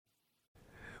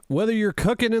Whether you're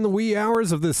cooking in the wee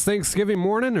hours of this Thanksgiving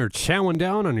morning or chowing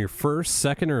down on your first,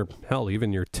 second, or hell,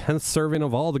 even your 10th serving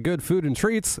of all the good food and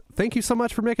treats, thank you so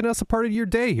much for making us a part of your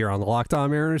day here on the Locked On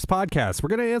Mariners podcast. We're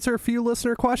going to answer a few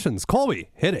listener questions. Colby,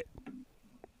 hit it.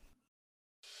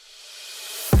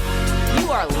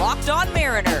 You are Locked On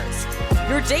Mariners,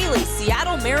 your daily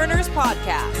Seattle Mariners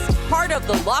podcast. Part of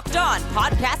the Locked On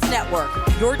Podcast Network,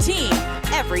 your team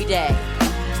every day.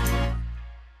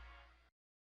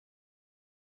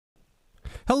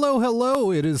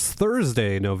 Hello. It is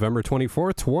Thursday, November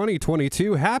 24th,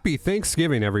 2022. Happy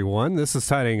Thanksgiving, everyone. This is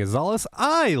Ty Gonzalez.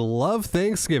 I love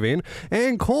Thanksgiving.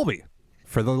 And Colby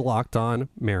for the Locked On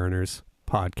Mariners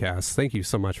podcast. Thank you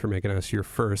so much for making us your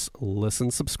first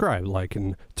listen. Subscribe, like,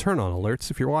 and turn on alerts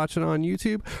if you're watching on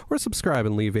YouTube, or subscribe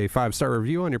and leave a 5-star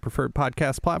review on your preferred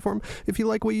podcast platform if you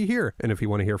like what you hear. And if you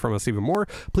want to hear from us even more,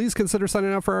 please consider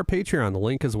signing up for our Patreon. The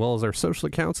link as well as our social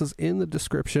accounts is in the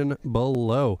description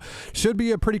below. Should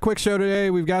be a pretty quick show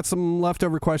today. We've got some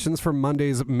leftover questions from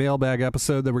Monday's mailbag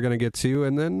episode that we're going to get to,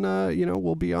 and then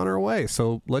we'll be on our way.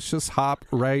 So let's just hop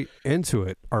right into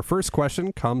it. Our first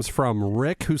question comes from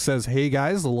Rick, who says, "Hey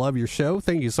guys, love your show."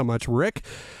 Thank you so much, Rick.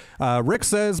 Rick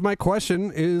says, "My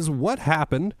question is, what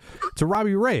happened to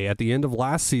Robbie Ray at the end of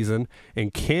last season,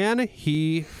 and can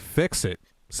he fix it?"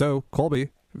 So,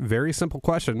 Colby, very simple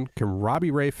question. Can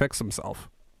Robbie Ray fix himself?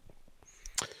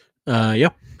 Yeah,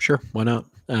 sure. Why not?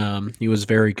 He was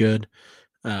very good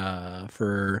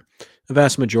for the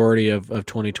vast majority of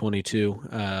 2022.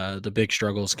 The big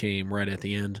struggles came right at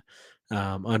the end.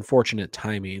 Unfortunate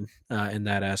timing in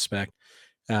that aspect.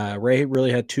 Ray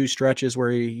really had two stretches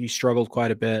where he struggled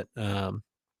quite a bit.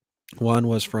 One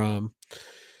was from,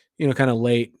 kind of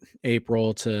late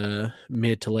April to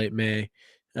mid to late May.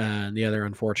 And the other,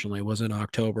 unfortunately, was in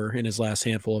October in his last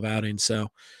handful of outings. So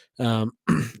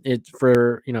it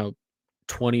for,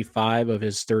 25 of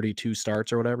his 32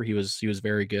 starts or whatever, he was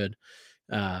very good.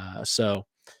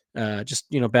 Just,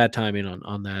 bad timing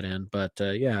on that end. But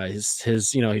his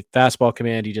fastball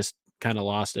command, he just kind of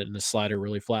lost it, and the slider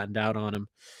really flattened out on him.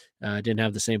 Didn't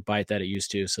have the same bite that it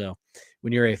used to. So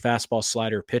when you're a fastball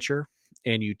slider pitcher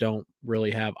and you don't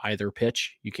really have either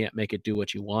pitch, you can't make it do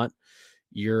what you want,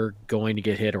 you're going to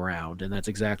get hit around. And that's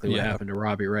exactly what happened to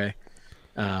Robbie Ray.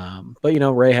 But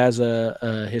Ray has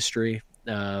a history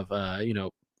of,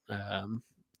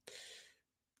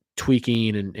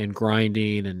 tweaking and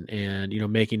grinding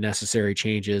and making necessary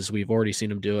changes. We've already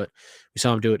seen him do it. We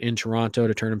saw him do it in Toronto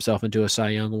to turn himself into a Cy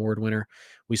Young Award winner.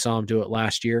 We saw him do it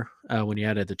last year when he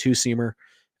added the two-seamer.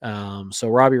 So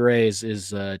Robbie Ray is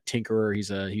a tinkerer.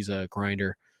 He's a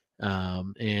grinder.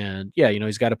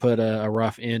 He's got to put a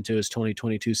rough end to his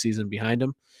 2022 season behind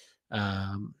him.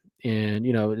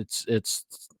 It's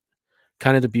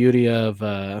kind of the beauty of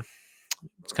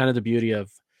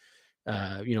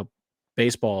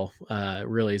baseball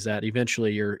really, is that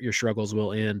eventually your struggles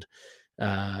will end.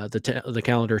 The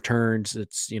calendar turns.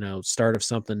 It's start of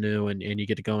something new, and you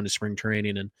get to go into spring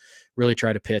training and really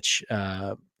try to pitch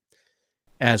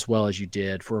as well as you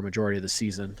did for a majority of the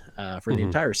season, for the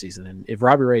entire season. And if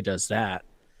Robbie Ray does that,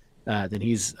 then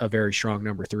he's a very strong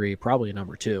number 3, probably a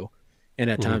number 2, and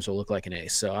at times will look like an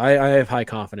ace. So I have high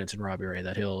confidence in Robbie Ray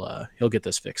that he'll get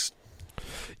this fixed.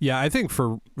 Yeah, I think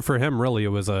for him, really, it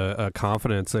was a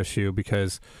confidence issue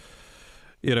because,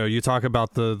 you talk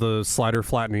about the slider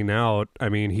flattening out. I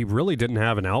mean, he really didn't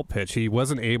have an out pitch. He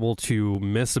wasn't able to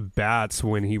miss bats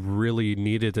when he really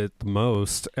needed it the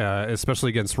most, especially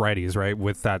against righties, right,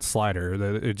 with that slider.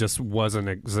 It just wasn't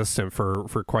existent for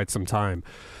quite some time.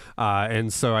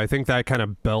 And so I think that kind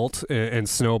of built and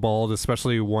snowballed,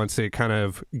 especially once it kind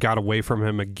of got away from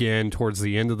him again towards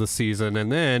the end of the season.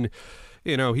 And then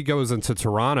he goes into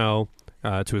Toronto,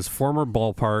 to his former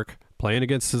ballpark, playing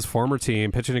against his former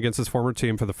team, pitching against his former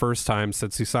team for the first time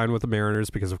since he signed with the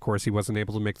Mariners, because, of course, he wasn't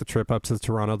able to make the trip up to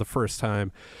Toronto the first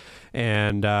time.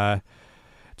 And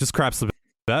just craps the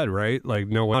bed, right? Like,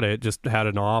 no one it, just had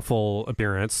an awful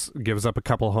appearance, gives up a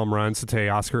couple home runs to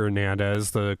Teoscar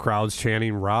Hernandez. The crowd's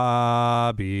chanting,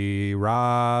 "Robbie,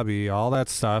 Robbie," all that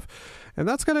stuff. And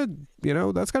that's gonna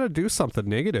do something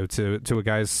negative to a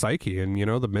guy's psyche. And,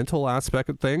 the mental aspect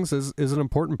of things is an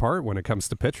important part when it comes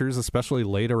to pitchers, especially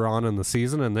later on in the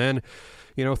season. And then,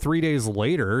 3 days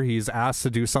later, he's asked to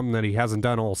do something that he hasn't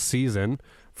done all season.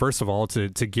 First of all, to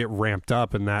get ramped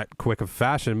up in that quick of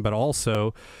fashion, but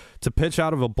also to pitch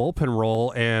out of a bullpen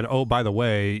role. And, oh, by the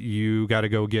way, you got to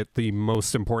go get the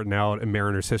most important out in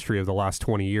Mariners history of the last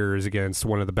 20 years against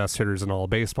one of the best hitters in all of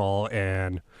baseball.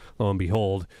 And lo and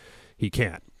behold, he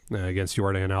can't against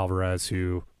Yordan Alvarez,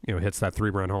 who, hits that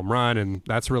 3-run home run, and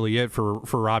that's really it for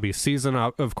Robbie's season.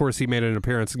 Of course, he made an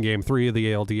appearance in Game 3 of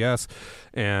the ALDS,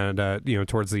 and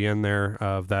towards the end there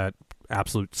of that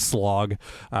absolute slog,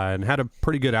 and had a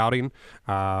pretty good outing.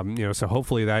 So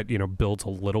hopefully that builds a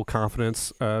little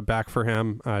confidence back for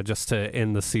him, just to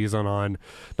end the season on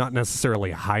not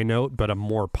necessarily a high note, but a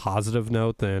more positive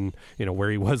note than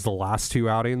where he was the last 2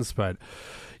 outings. But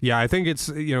yeah, I think it's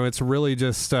it's really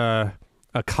just a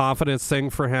confidence thing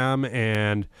for him,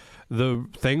 and the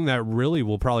thing that really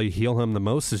will probably heal him the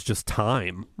most is just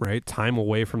time, right? Time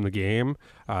away from the game.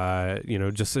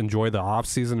 Just enjoy the off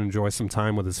season, enjoy some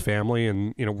time with his family,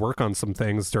 and work on some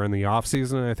things during the off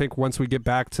season. And I think once we get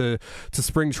back to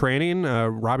spring training,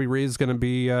 Robbie Ray is going to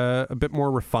be a bit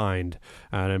more refined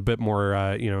and a bit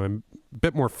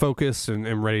more focused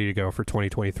and ready to go for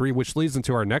 2023. Which leads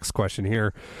into our next question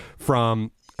here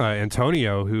from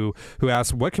Antonio, who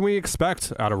asked, what can we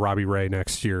expect out of Robbie Ray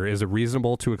next year? Is it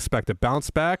reasonable to expect a bounce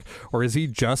back, or is he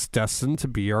just destined to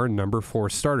be our number 4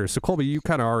 starter? So Colby, you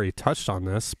kind of already touched on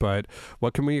this, but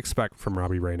what can we expect from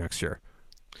Robbie Ray next year?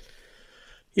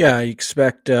 Yeah, I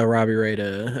expect Robbie Ray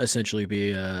to essentially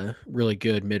be a really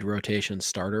good mid-rotation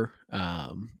starter.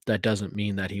 That doesn't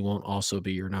mean that he won't also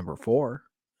be your number 4,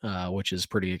 which is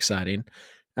pretty exciting.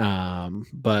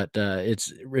 But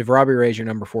it's if Robbie Ray's your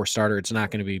number 4 starter, it's not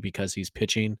going to be because he's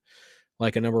pitching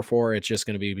like a number 4. It's just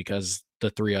going to be because the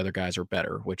 3 other guys are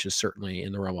better, which is certainly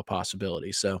in the realm of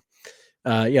possibility. So,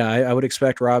 I would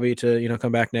expect Robbie to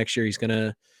come back next year. He's going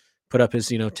to put up his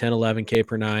 10, 11 K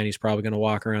per 9. He's probably going to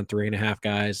walk around 3.5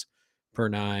 guys per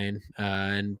 9,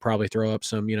 and probably throw up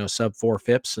some sub 4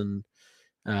 FIPS, and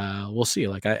we'll see.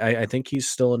 Like I think he's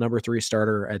still a number 3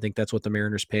 starter. I think that's what the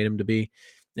Mariners paid him to be,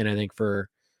 and I think for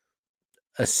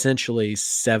essentially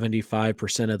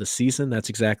 75% of the season, that's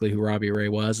exactly who Robbie Ray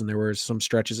was. And there were some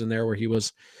stretches in there where he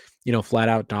was, flat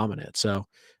out dominant. So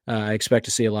I expect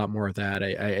to see a lot more of that.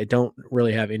 I don't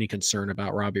really have any concern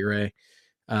about Robbie Ray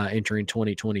entering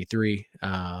 2023.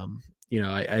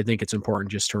 I think it's important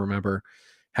just to remember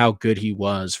how good he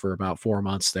was for about 4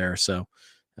 months there. So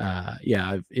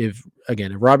if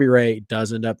Robbie Ray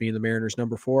does end up being the Mariners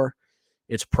number 4,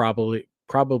 it's probably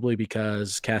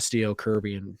because Castillo,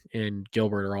 Kirby, and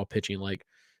Gilbert are all pitching like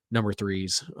number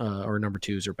 3s or number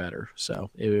 2s or better. So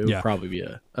it would probably be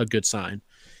a good sign.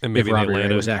 And maybe if Robbie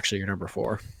Ray was actually your number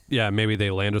 4. Yeah, maybe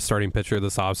they land a starting pitcher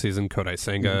this offseason, Kodai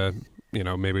Senga,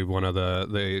 maybe one of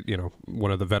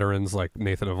the veterans like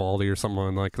Nathan Eovaldi or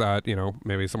someone like that,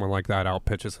 maybe someone like that out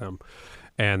pitches him.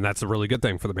 And that's a really good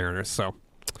thing for the Mariners. So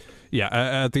yeah,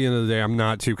 at the end of the day, I'm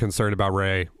not too concerned about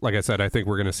Ray. Like I said, I think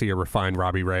we're going to see a refined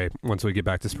Robbie Ray once we get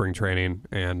back to spring training,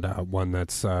 and one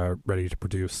that's ready to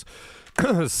produce.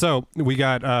 So we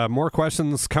got more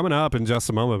questions coming up in just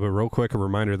a moment, but real quick, a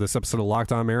reminder, this episode of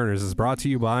Locked On Mariners is brought to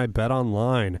you by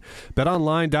BetOnline.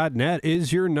 BetOnline.net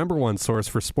is your number 1 source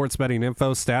for sports betting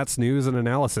info, stats, news, and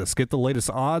analysis. Get the latest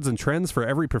odds and trends for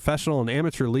every professional and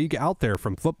amateur league out there,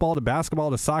 from football to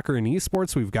basketball to soccer and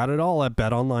esports. We've got it all at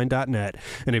BetOnline.net.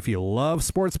 And if you love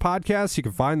sports podcasts, you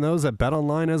can find those at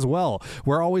BetOnline as well.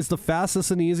 We're always the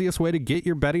fastest and easiest way to get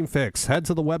your betting fix. Head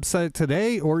to the website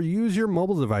today or use your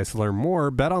mobile device to learn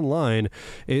more. BetOnline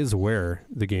is where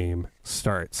the game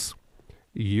starts.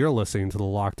 You're listening to the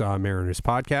Locked On Mariners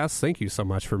podcast. Thank you so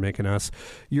much for making us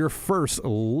your first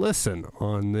listen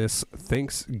on this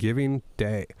Thanksgiving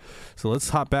Day. So let's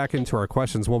hop back into our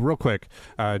questions. Well, real quick,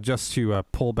 just to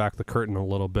pull back the curtain a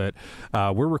little bit,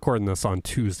 we're recording this on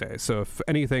Tuesday. So if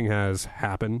anything has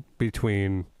happened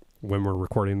between when we're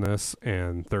recording this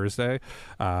and Thursday,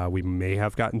 we may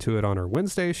have gotten to it on our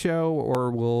Wednesday show,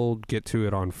 or we'll get to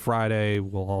it on Friday.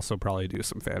 We'll also probably do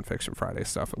some Fan Fiction Friday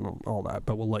stuff and all that,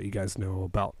 but we'll let you guys know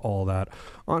about all that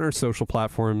on our social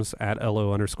platforms at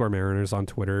LO_Mariners on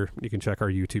Twitter. You can check our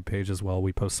YouTube page as well.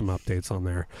 We post some updates on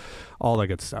there, all that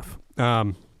good stuff.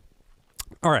 All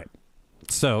right.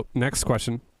 So next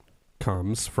question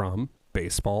comes from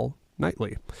Baseball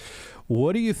Nightly.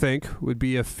 What do you think would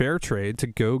be a fair trade to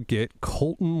go get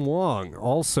Kolten Wong?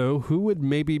 Also, who would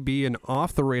maybe be an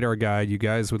off-the-radar guy you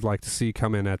guys would like to see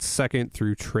come in at second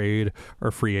through trade or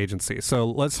free agency? So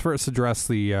let's first address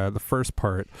the first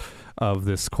part of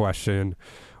this question.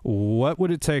 What would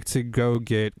it take to go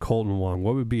get Kolten Wong?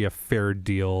 What would be a fair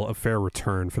deal, a fair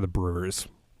return for the Brewers?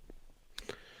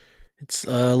 It's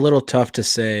a little tough to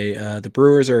say. The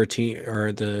Brewers are a team,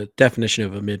 or the definition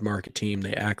of a mid-market team.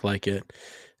 They act like it.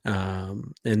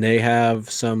 And they have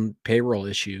some payroll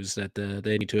issues that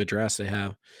they need to address. They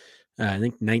have, I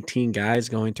think, 19 guys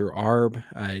going through ARB.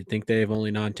 I think they've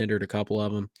only non-tendered a couple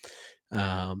of them.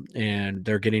 And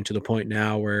they're getting to the point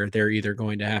now where they're either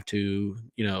going to have to,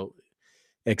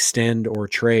 extend or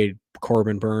trade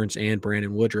Corbin Burns and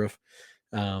Brandon Woodruff.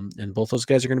 And both those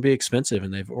guys are going to be expensive,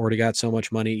 and they've already got so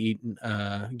much money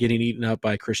getting eaten up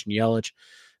by Christian Yelich,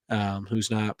 who's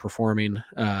not performing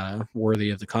worthy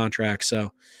of the contract.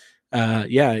 So,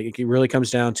 it really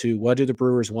comes down to what do the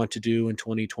Brewers want to do in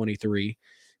 2023,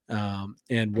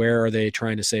 and where are they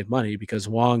trying to save money? Because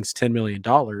Wong's $10 million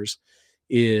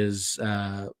is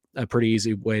a pretty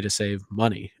easy way to save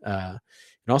money. And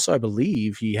also, I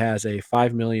believe he has a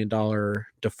 $5 million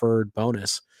deferred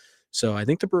bonus. So I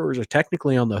think the Brewers are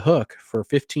technically on the hook for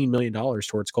 $15 million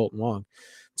towards Kolten Wong.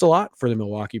 It's a lot for the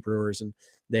Milwaukee Brewers, and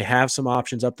they have some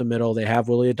options up the middle. They have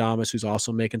Willy Adames, who's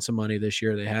also making some money this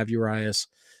year. They have Urias.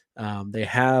 They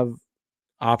have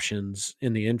options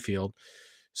in the infield.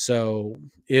 So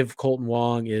if Kolten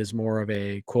Wong is more of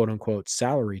a quote-unquote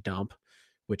salary dump,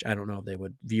 which I don't know if they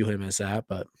would view him as that,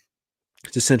 but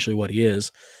it's essentially what he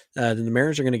is, then the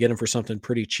Mariners are going to get him for something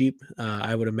pretty cheap.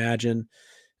 I would imagine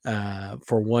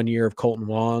for 1 year of Kolten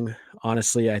Wong,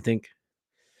 honestly, I think,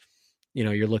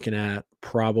 you're looking at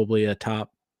probably a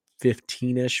top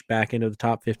 15-ish, back into the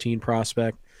top 15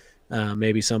 prospect,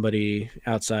 maybe somebody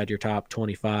outside your top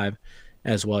 25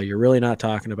 as well. You're really not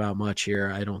talking about much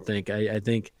here, I don't think. I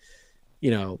think,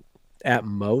 at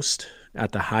most,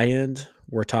 at the high end,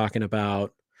 we're talking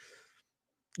about,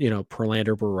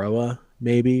 Prelander Baroa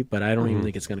maybe, but I don't even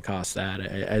think it's going to cost that.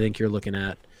 I think you're looking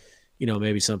at,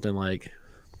 maybe something like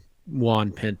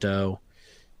Juan Pinto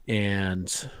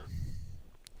and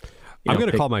I'm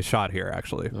going to call my shot here,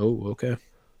 actually. Oh, okay.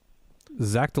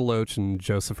 Zach DeLoach and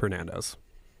Joseph Hernandez.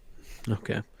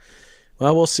 Okay.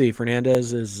 Well, we'll see.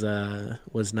 Fernandez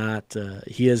was not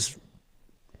he is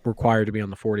required to be on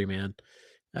the 40-man.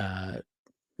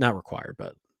 Not required,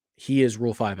 but he is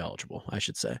Rule 5 eligible, I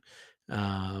should say.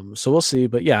 So we'll see.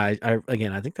 But yeah, I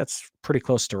think that's pretty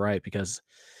close to right, because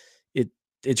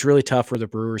it's really tough for the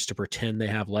Brewers to pretend they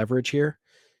have leverage here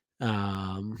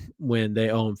when they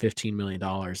owe him $15 million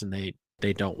and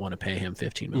they don't want to pay him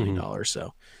 $15 million. Mm-hmm.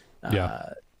 So,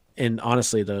 and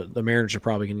honestly, the Mariners are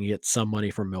probably going to get some money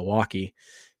from Milwaukee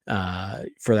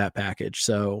for that package.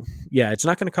 So yeah, it's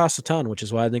not going to cost a ton, which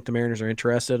is why I think the Mariners are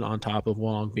interested, on top of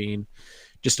Wong being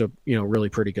just a, really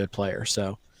pretty good player.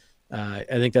 So I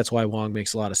think that's why Wong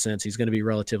makes a lot of sense. He's going to be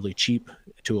relatively cheap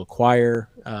to acquire,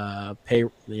 pay,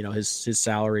 his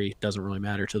salary doesn't really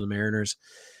matter to the Mariners.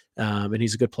 And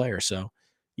he's a good player. So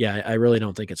yeah, I really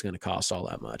don't think it's going to cost all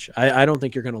that much. I don't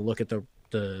think you're going to look at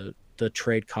the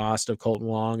trade cost of Kolten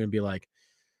Wong and be like,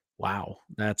 wow,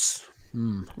 that's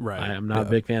right. I'm not a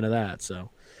big fan of that. So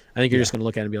I think you're just going to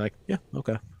look at it and be like, yeah,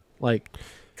 okay. Like,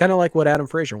 kind of like what Adam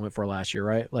Frazier went for last year,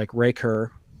 right? Like Ray Kerr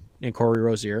and Corey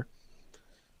Rozier.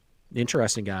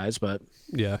 Interesting guys, but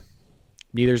yeah,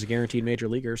 neither's a guaranteed major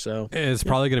leaguer. So it's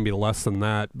probably going to be less than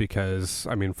that, because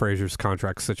Frazier's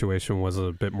contract situation was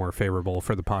a bit more favorable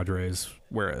for the Padres,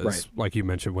 whereas like you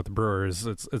mentioned with the Brewers,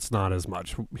 it's not as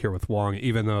much here with Wong,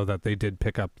 even though that they did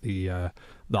pick up the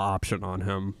option on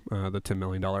him, the $10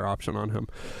 million option on him.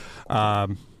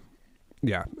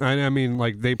 Yeah,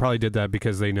 like they probably did that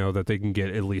because they know that they can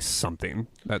get at least something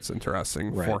that's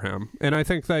interesting for him. And I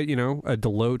think that, a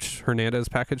DeLoach Hernandez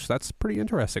package, that's pretty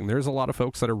interesting. There's a lot of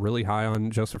folks that are really high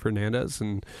on Joseph Hernandez,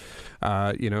 and,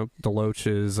 DeLoach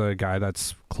is a guy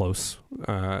that's close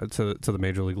to the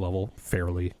major league level,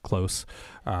 fairly close.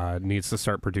 Needs to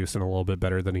start producing a little bit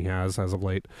better than he has as of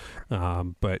late.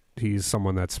 But he's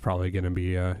someone that's probably going to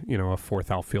be a fourth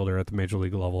outfielder at the major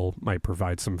league level, might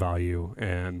provide some value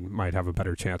and might have a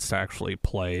better chance to actually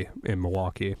play in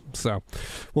Milwaukee. So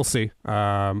we'll see.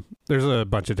 There's a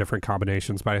bunch of different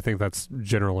combinations, but I think that's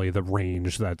generally the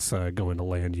range that's going to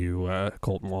land you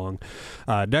Kolten Wong.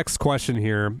 Next question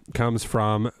here comes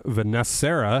from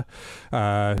Vanessa,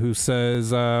 who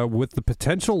says, with the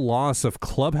potential loss of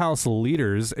clubhouse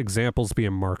leaders, examples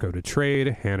being Marco to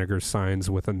trade, Haniger signs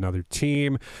with another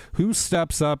team, who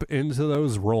steps up into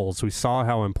those roles? We saw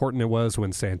how important it was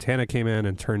when Santana came in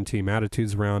and turned team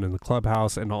attitudes around in the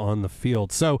clubhouse and on the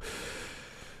field. So,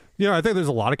 I think there's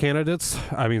a lot of candidates.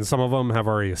 Some of them have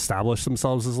already established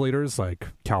themselves as leaders, like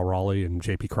Cal Raleigh and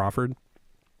J.P. Crawford.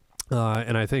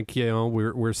 And I think,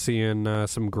 we're seeing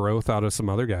some growth out of some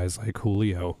other guys like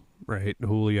Julio. Right.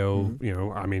 Julio,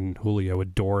 Julio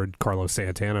adored Carlos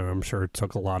Santana. I'm sure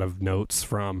took a lot of notes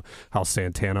from how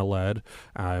Santana led,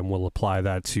 and will apply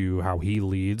that to how he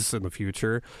leads in the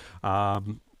future.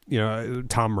 Tom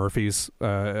Murphy's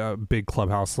a big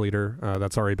clubhouse leader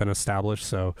that's already been established.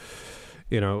 So,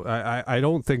 I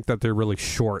don't think that they're really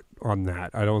short on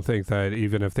that. I don't think that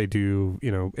even if they do,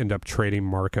 end up trading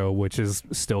Marco, which is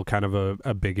still kind of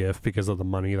a big if because of the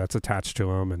money that's attached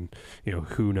to him, and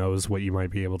who knows what you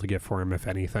might be able to get for him if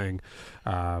anything.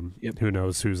 Who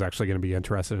knows who's actually going to be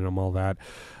interested in him, all that.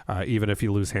 Even if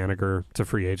you lose Haniger to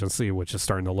free agency, which is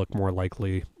starting to look more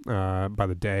likely by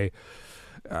the day.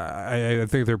 I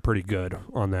think they're pretty good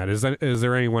on that. Is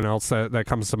there anyone else that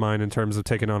comes to mind in terms of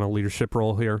taking on a leadership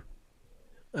role here?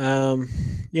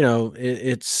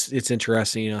 It's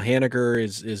interesting. Haniger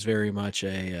is very much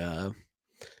a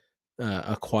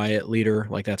quiet leader.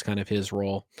 Like that's kind of his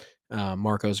role.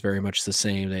 Marco's very much the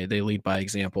same. They lead by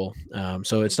example.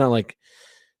 So it's not like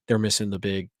they're missing the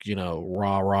big,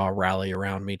 rah rally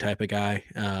around me type of guy.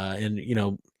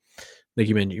 And like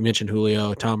you mentioned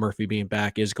Julio, Tom Murphy being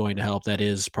back is going to help. That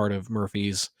is part of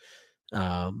Murphy's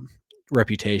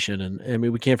reputation. And I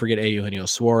mean, we can't forget Eugenio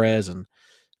Suarez and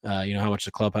how much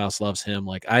the clubhouse loves him.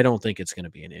 Like, I don't think it's going to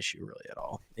be an issue really at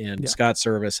all. And Scott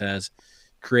Service has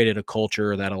created a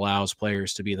culture that allows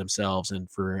players to be themselves and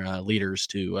for leaders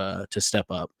to step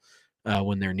up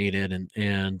when they're needed.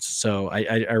 And so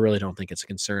I really don't think it's a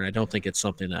concern. I don't think it's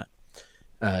something that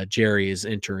Jerry has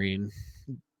entered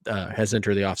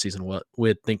the offseason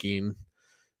with thinking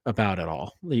about at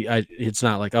all. It's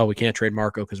not like, oh, we can't trade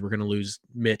Marco because we're going to lose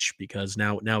Mitch because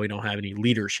now we don't have any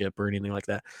leadership or anything like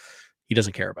that. He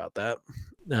doesn't care about that.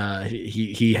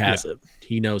 He has it.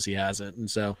 He knows he has it. And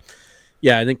so,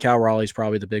 I think Cal Raleigh's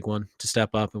probably the big one to step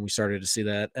up. And we started to see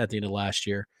that at the end of last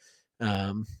year.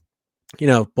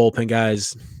 Bullpen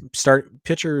guys,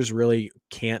 pitchers really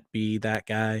can't be that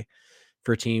guy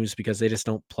for teams because they just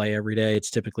don't play every day. It's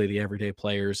typically the everyday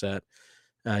players that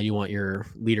you want your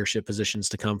leadership positions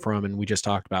to come from. And we just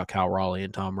talked about Cal Raleigh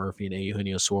and Tom Murphy and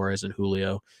Eugenio Suarez and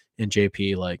Julio and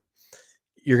JP. Like,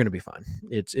 you're going to be fine.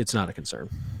 It's not a concern.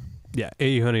 Yeah,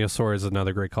 Eugenio Suarez is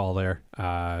another great call there.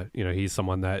 He's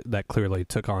someone that clearly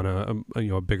took on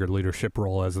a bigger leadership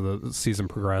role as the season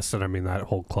progressed, and I mean that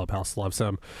whole clubhouse loves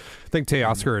him. I think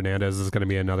Teoscar Hernandez is going to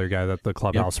be another guy that the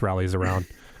clubhouse rallies around.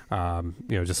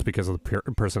 Just because of the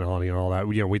personality and all that.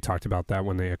 We talked about that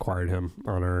when they acquired him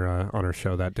on our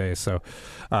show that day. So,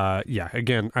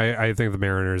 again, I think the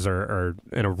Mariners are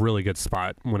in a really good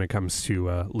spot when it comes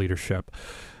to leadership.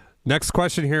 Next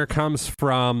question here comes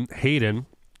from Hayden.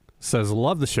 Says,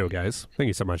 love the show, guys. Thank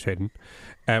you so much, Hayden.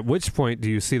 At which point do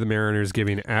you see the Mariners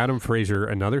giving Adam Frazier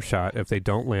another shot if they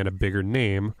don't land a bigger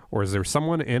name, or is there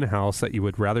someone in-house that you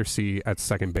would rather see at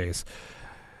second base?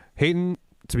 Hayden,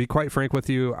 to be quite frank with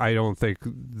you, I don't think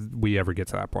we ever get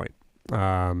to that point.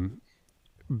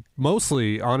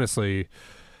 Mostly, honestly,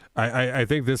 I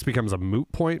think this becomes a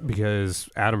moot point because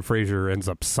Adam Frazier ends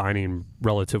up signing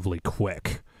relatively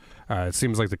quick. It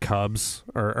seems like the Cubs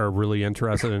are really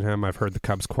interested in him. I've heard the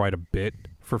Cubs quite a bit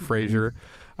for Frazier,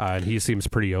 and he seems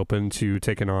pretty open to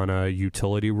taking on a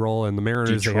utility role. And the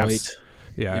Mariners, Detroit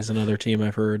is another team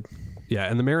I've heard.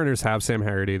 Yeah, and the Mariners have Sam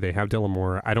Haggerty. They have Dylan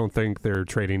Moore. I don't think they're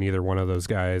trading either one of those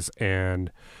guys. And,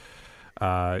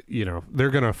 they're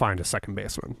going to find a second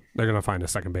baseman. They're going to find a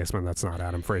second baseman that's not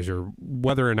Adam Frazier.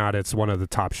 Whether or not it's one of the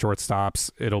top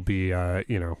shortstops, it'll be,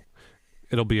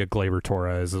 it'll be a Gleyber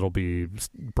Torres. It'll be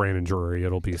Brandon Drury.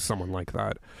 It'll be someone like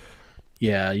that.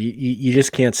 Yeah, you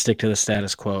just can't stick to the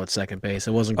status quo at second base.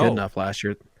 It wasn't good enough last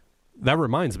year. That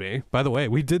reminds me, by the way,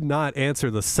 we did not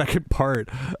answer the second part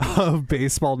of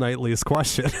Baseball Nightly's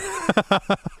question.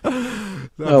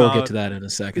 We'll get to that in a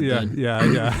second. Yeah.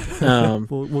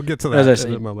 We'll get to that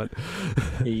in a moment.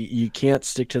 You can't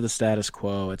stick to the status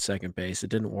quo at second base. It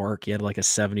didn't work. You had like a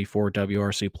 74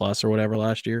 WRC plus or whatever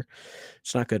last year.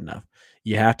 It's not good enough.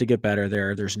 You have to get better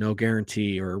there. There's no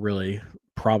guarantee or really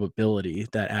probability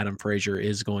that Adam Frazier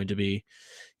is going to be,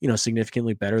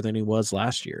 significantly better than he was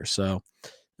last year. So,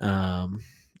 you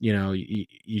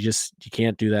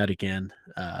can't do that again.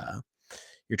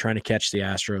 You're trying to catch the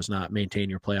Astros, not maintain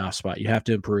your playoff spot. You have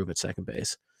to improve at second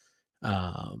base.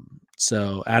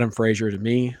 So Adam Frazier to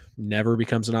me never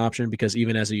becomes an option because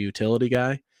even as a utility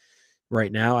guy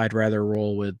right now, I'd rather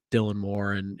roll with Dylan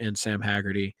Moore and Sam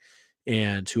Haggerty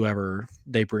and whoever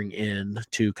they bring in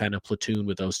to kind of platoon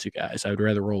with those two guys. I would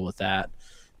rather roll with that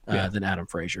than Adam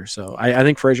Frazier. So I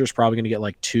think Frazier's probably going to get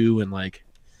like 2 and like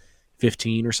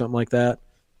 15 or something like that.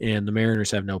 And the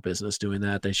Mariners have no business doing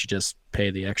that. They should just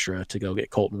pay the extra to go get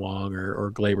Colton Wong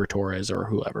or Gleyber Torres or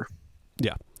whoever.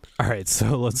 Yeah. All right.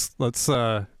 So let's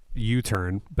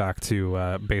U-turn back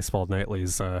to Baseball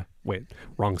Nightly's. Wait,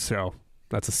 wrong show.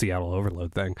 That's a Seattle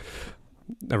Overload thing.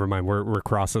 never mind. We're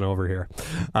crossing over here.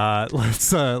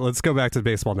 Let's go back to the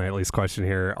Baseball Nightly's question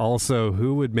here. Also,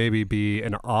 who would maybe be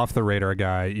an off the radar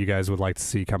guy you guys would like to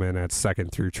see come in at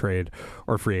second through trade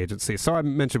or free agency? So I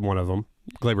mentioned one of them,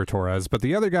 Gleyber Torres, but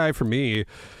the other guy for me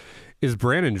is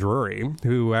Brandon Drury,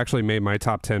 who actually made my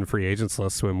top 10 free agents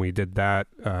list when we did that,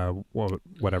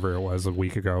 whatever it was, a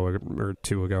week ago or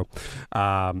two ago.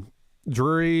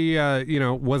 Drury,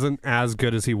 wasn't as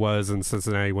good as he was in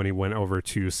Cincinnati when he went over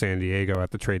to San Diego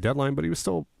at the trade deadline, but he was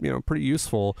still, pretty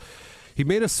useful. He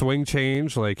made a swing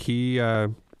change. Like he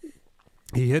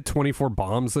hit 24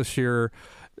 bombs this year,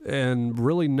 and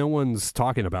really no one's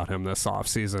talking about him this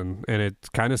offseason. And it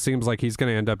kind of seems like he's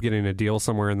going to end up getting a deal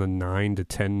somewhere in the $9 to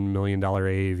 $10 million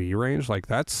AAV range. Like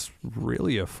that's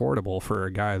really affordable for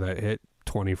a guy that hit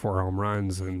 24 home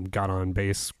runs and got on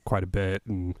base quite a bit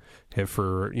and hit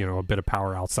for a bit of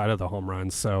power outside of the home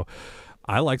runs. So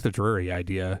I like the Drury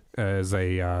idea as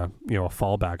a a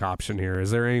fallback option here.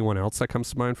 Is there anyone else that comes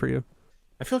to mind for you?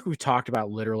 I feel like we've talked about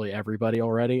literally everybody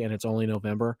already, and it's only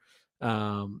November.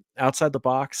 Outside the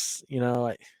box,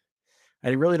 I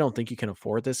really don't think you can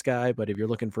afford this guy, but if you're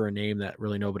looking for a name that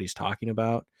really nobody's talking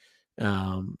about,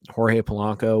 Jorge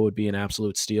Polanco would be an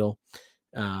absolute steal.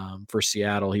 For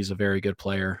Seattle, he's a very good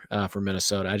player. For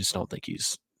Minnesota, I just don't think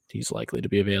he's likely to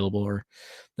be available, or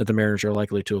that the Mariners are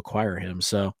likely to acquire him.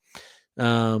 So,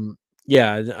 I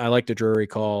like the Drury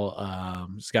call.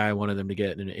 This guy, I wanted them to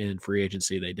get in free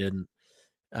agency. They didn't,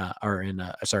 at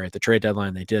the trade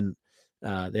deadline, they didn't.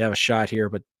 They have a shot here,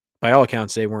 but by all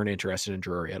accounts, they weren't interested in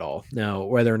Drury at all. Now,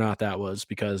 whether or not that was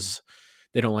because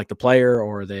they don't like the player,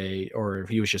 or if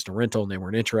he was just a rental and they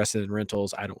weren't interested in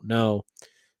rentals, I don't know.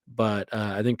 But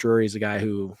I think Drury is a guy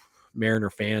who Mariner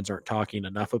fans aren't talking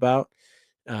enough about.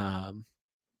 And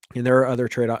there are other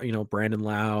Brandon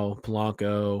Lau,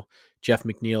 Polanco, Jeff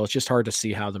McNeil. It's just hard to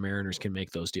see how the Mariners can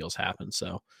make those deals happen.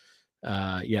 So,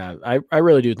 I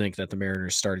really do think that the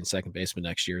Mariners starting second baseman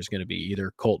next year is going to be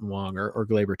either Colton Wong or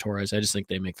Gleyber Torres. I just think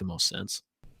they make the most sense.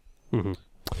 Mm-hmm.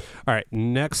 All right,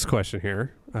 next question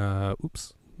here.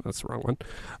 Oops. That's the wrong one.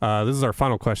 This is our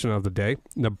final question of the day.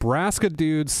 Nebraska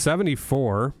Dude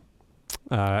 74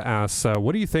 asks,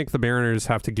 what do you think the Mariners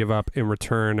have to give up in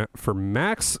return for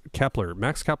Max Kepler?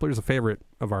 Max Kepler is a favorite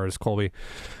of ours, Colby.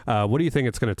 What do you think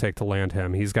it's going to take to land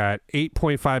him? He's got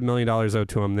 $8.5 million owed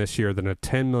to him this year, then a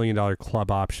 $10 million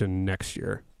club option next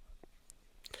year.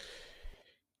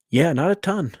 Yeah, not a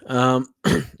ton.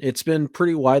 It's been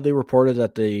pretty widely reported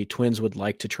that the Twins would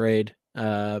like to trade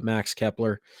Max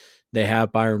Kepler. They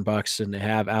have Byron Buxton. They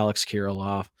have Alex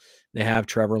Kirilloff. They have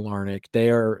Trevor Larnach. They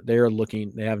are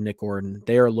looking. They have Nick Gordon.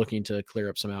 They are looking to clear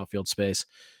up some outfield space.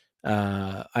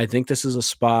 I think this is a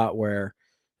spot where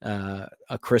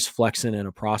a Chris Flexen and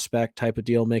a prospect type of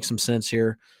deal makes some sense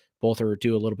here. Both are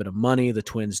due a little bit of money. The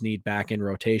Twins need back end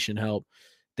rotation help.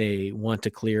 They want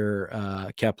to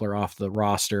clear Kepler off the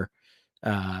roster.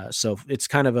 So it's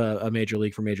kind of a major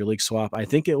league for major league swap. I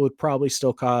think it would probably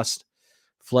still cost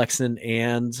Flexen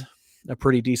and a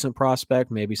pretty decent prospect,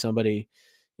 maybe somebody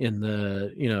in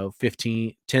the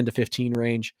 10 to 15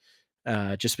 range,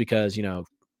 just because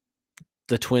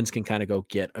the Twins can kind of go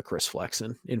get a Chris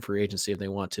Flexen in free agency if they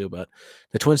want to, but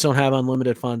the Twins don't have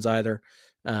unlimited funds either.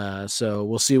 So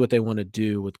we'll see what they want to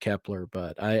do with Kepler,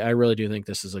 but I really do think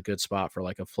this is a good spot for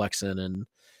like a Flexen and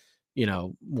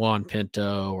Juan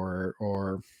Pinto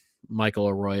or Michael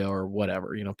Arroyo or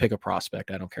whatever. Pick a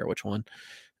prospect. I don't care which one.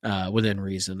 Within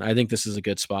reason. I think this is a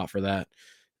good spot for that.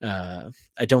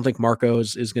 I don't think Marco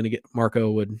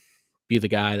would be the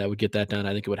guy that would get that done.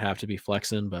 I think it would have to be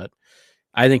Flexen, but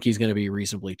I think he's going to be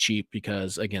reasonably cheap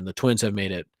because, again, the Twins have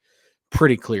made it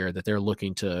pretty clear that they're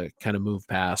looking to kind of move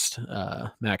past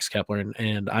Max Kepler,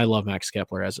 and I love Max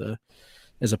Kepler as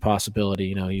a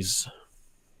possibility. He's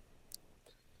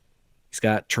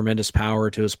got tremendous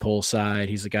power to his pull side.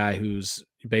 He's a guy whose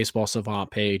baseball savant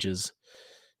page is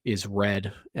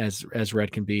red as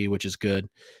red can be, which is good.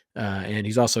 And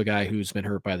he's also a guy who's been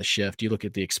hurt by the shift. You look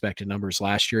at the expected numbers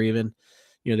last year, even,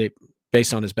 they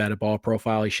based on his batted ball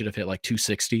profile, he should have hit like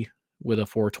 260 with a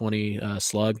 420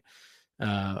 slug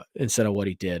instead of what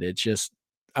he did. It's just,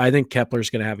 I think Kepler's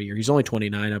going to have a year. He's only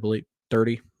 29, I believe,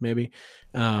 30 maybe.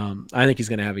 I think he's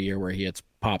going to have a year where he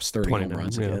pops 30 home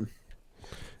runs again.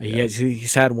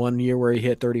 He's had one year where he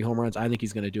hit 30 home runs. I think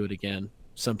he's going to do it again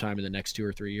sometime in the next 2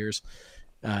 or 3 years.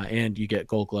 And you get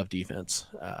Gold Glove defense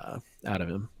out of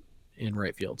him in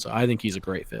right field. So I think he's a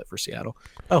great fit for Seattle.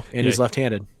 Oh, and he's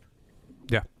left-handed.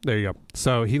 Yeah, there you go.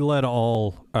 So he led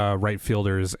all right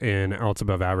fielders in outs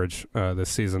above average this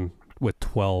season with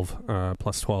 12,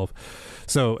 plus 12.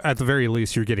 So at the very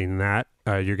least, you're getting that.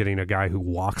 You're getting a guy who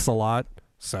walks a lot.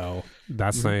 So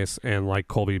that's nice. And like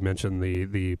Colby mentioned,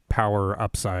 the power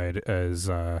upside is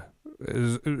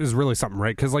really something,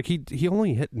 right? Because like he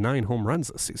only hit 9 home runs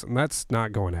this season. That's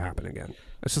not going to happen again.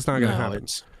 It's just not going to happen.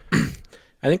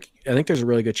 I think there's a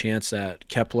really good chance that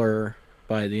Kepler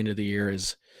by the end of the year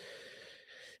is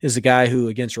the guy who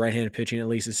against right-handed pitching at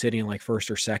least is sitting like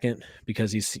first or second,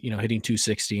 because he's, hitting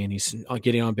 260 and he's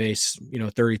getting on base,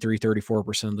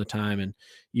 33-34% of the time. And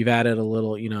you've added a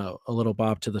little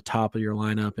Bob to the top of your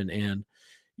lineup, and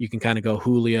you can kind of go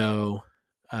Julio,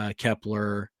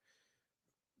 Kepler,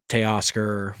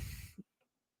 Teoscar,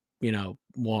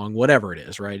 Wong, whatever it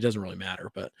is, right? It doesn't really matter,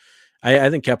 but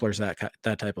I think Kepler's that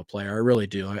type of player. I really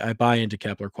do. I buy into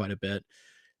Kepler quite a bit.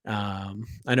 I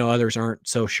know others aren't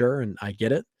so sure, and I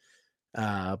get it.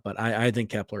 But I think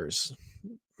Kepler's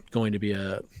going to be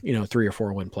a 3 or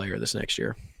 4 win player this next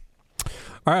year.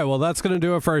 All right, well, that's going to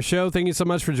do it for our show. Thank you so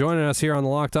much for joining us here on the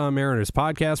Locked On Mariners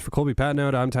podcast. For Colby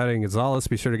Patnode, I'm Titan Gonzalez.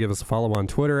 Be sure to give us a follow on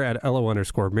Twitter at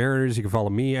 @LO_Mariners. You can follow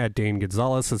me at Dane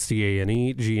Gonzalez. That's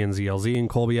DaneGNZLZ, and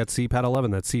Colby at CPAT11.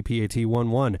 That's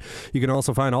CPAT11. You can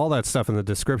also find all that stuff in the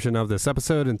description of this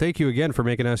episode. And thank you again for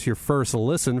making us your first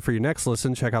listen. For your next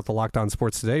listen, check out the Locked On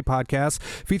Sports Today podcast,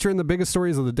 featuring the biggest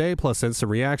stories of the day, plus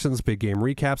instant reactions, big game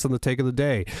recaps, and the take of the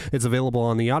day. It's available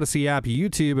on the Odyssey app,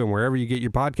 YouTube, and wherever you get your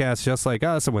podcasts, just like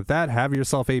us. And with that, have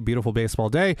yourself a beautiful baseball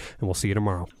day, and we'll see you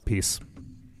tomorrow. Peace.